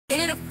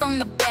Hit it from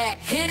the back,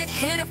 hit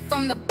it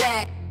from the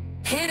back.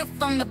 Hit it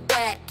from the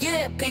back,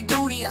 yeah, big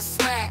booty a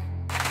smack.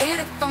 Hit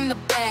it from the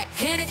back,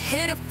 hit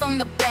it from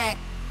the back.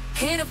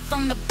 Hit it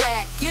from the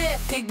back, yeah,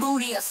 big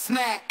booty a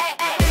smack.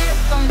 Hit it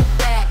from the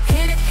back,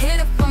 hit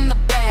it from the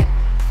back.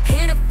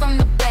 Hit it from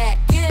the back,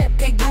 yeah,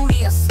 big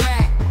booty a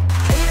smack.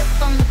 Hit it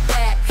from the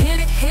back, hit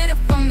it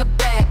from the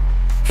back.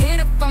 Hit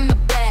it from the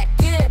back,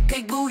 yeah,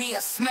 big booty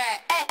a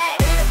smack.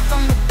 Hit it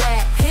from the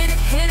back, hit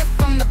it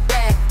from the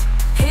back.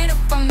 Hit it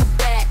from the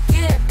back,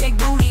 yeah, big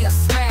booty a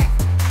smack.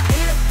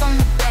 Hit it from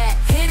the back,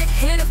 hit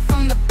it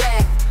from the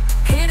back.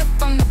 Hit it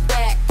from the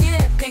back,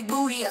 yeah, big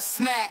booty a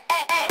smack.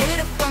 Hit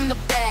it from the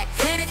back,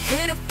 hit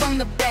it from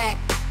the back.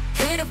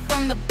 Hit it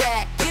from the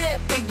back, yeah,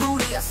 big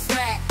booty a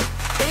smack.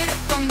 Hit it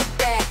from the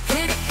back,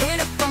 hit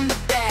it from the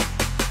back.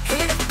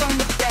 Hit it from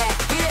the back,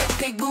 yeah,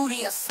 big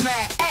booty a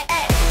smack.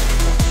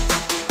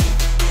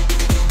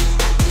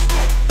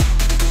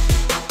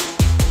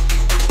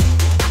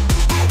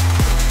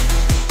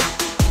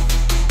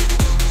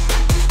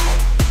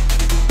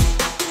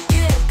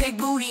 Big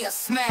booty a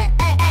smack.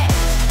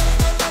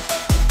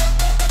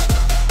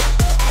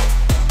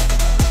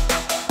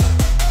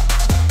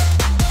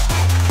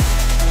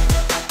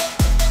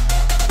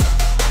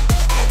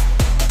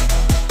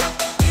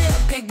 Yeah,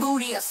 big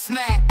booty a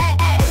smack.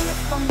 Hit it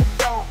from the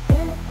back,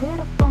 hit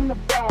it from the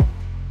back.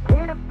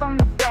 Hit it from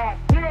the back,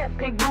 yeah,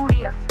 big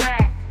booty a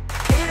smack.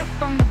 Hit it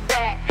from the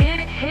back, hit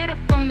it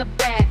from the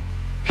back.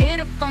 Hit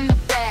it from the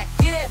back,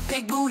 yeah,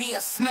 big booty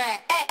a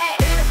smack.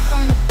 Hit it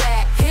from the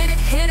back, hit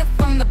it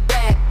from the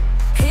back.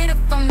 Hit it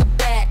from the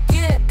back,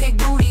 yeah, big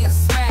booty a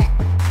smack.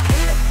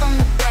 Hit it from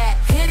the back,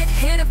 hit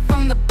it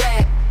from the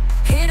back.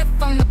 Hit it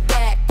from the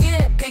back,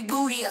 yeah, big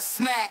booty a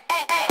smack.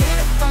 Hit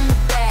it from the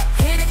back,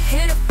 hit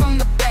it from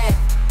the back.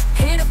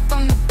 Hit it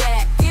from the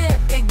back, yeah,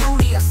 big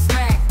booty a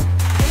smack.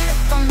 Hit it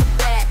from the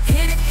back,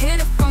 hit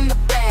it from the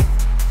back.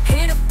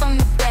 Hit it from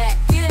the back,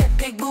 yeah,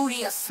 big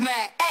booty a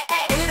smack.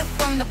 Hit it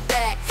from the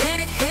back,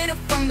 hit it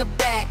from the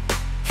back.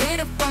 Hit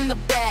it from the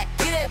back,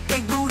 yeah,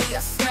 big booty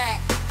a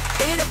smack.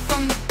 Hit it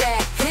from the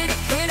back, hit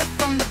it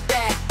from the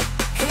back.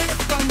 Hit it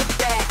from the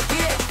back,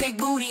 yeah, big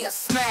booty a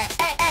smack.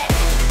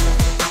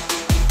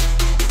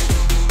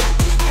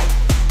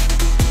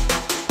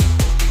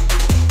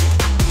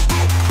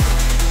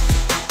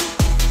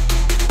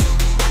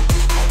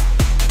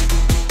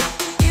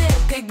 Yeah,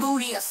 big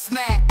booty a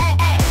smack.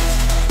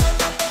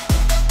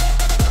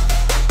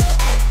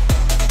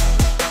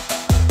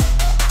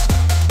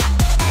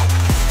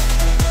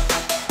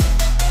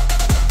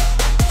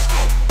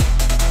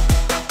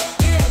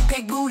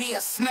 Big booty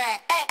a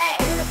smack.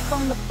 Hit it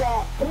from the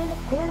back, hit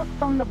it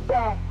from the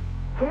back.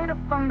 Hit it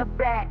from the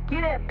back,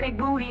 yeah, big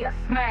booty a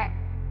smack.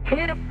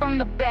 Hit it from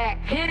the back,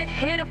 hit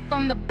it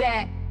from the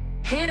back.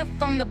 Hit it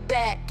from the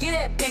back,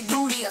 yeah, big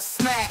booty a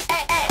smack.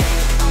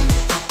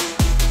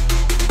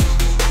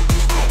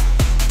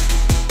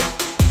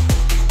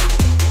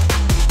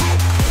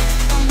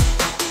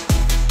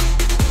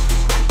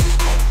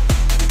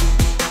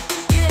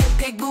 Yeah,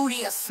 big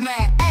booty a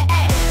smack.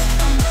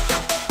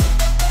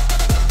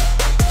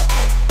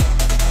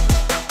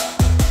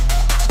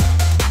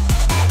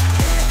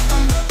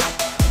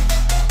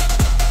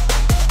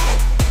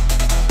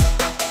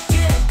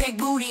 Big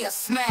booty a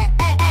smack.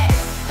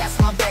 That's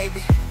my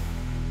baby.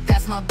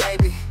 That's my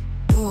baby.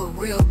 Do it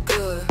real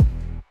good.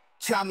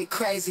 Drive me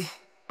crazy.